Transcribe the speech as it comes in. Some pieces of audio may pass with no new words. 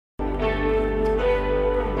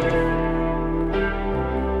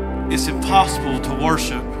it's impossible to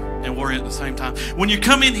worship and worry at the same time. When you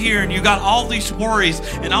come in here and you got all these worries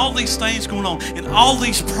and all these things going on and all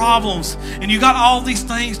these problems and you got all these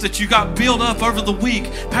things that you got built up over the week.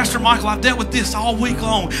 Pastor Michael, I dealt with this all week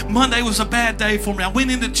long. Monday was a bad day for me. I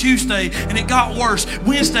went into Tuesday and it got worse.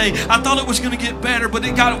 Wednesday, I thought it was going to get better, but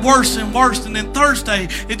it got worse and worse. And then Thursday,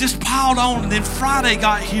 it just piled on. And then Friday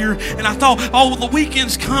got here and I thought, oh, well, the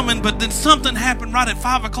weekend's coming. But then something happened right at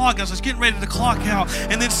 5 o'clock as I was getting ready to clock out.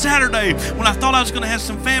 And then Saturday, when I thought I was going to have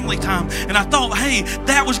some family time, and I thought, hey,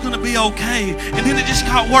 that was going to be okay. And then it just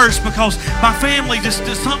got worse because my family just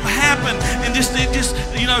something happened, and it just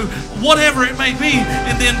whatever it may be.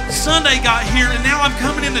 And then Sunday got here, and now I'm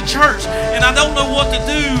coming into church, and I don't know what to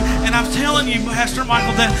do. And I'm telling you, Pastor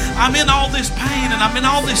Michael, that I'm in all this pain and I'm in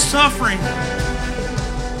all this suffering.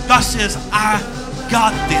 God says, I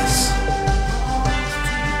got this.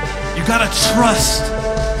 You got to trust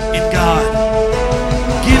in God.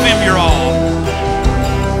 Give Him your all.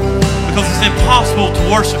 Because it's impossible to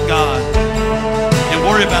worship God and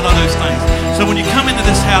worry about all those things. So when you come into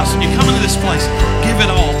this house and you come into this place, give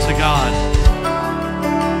it all to God.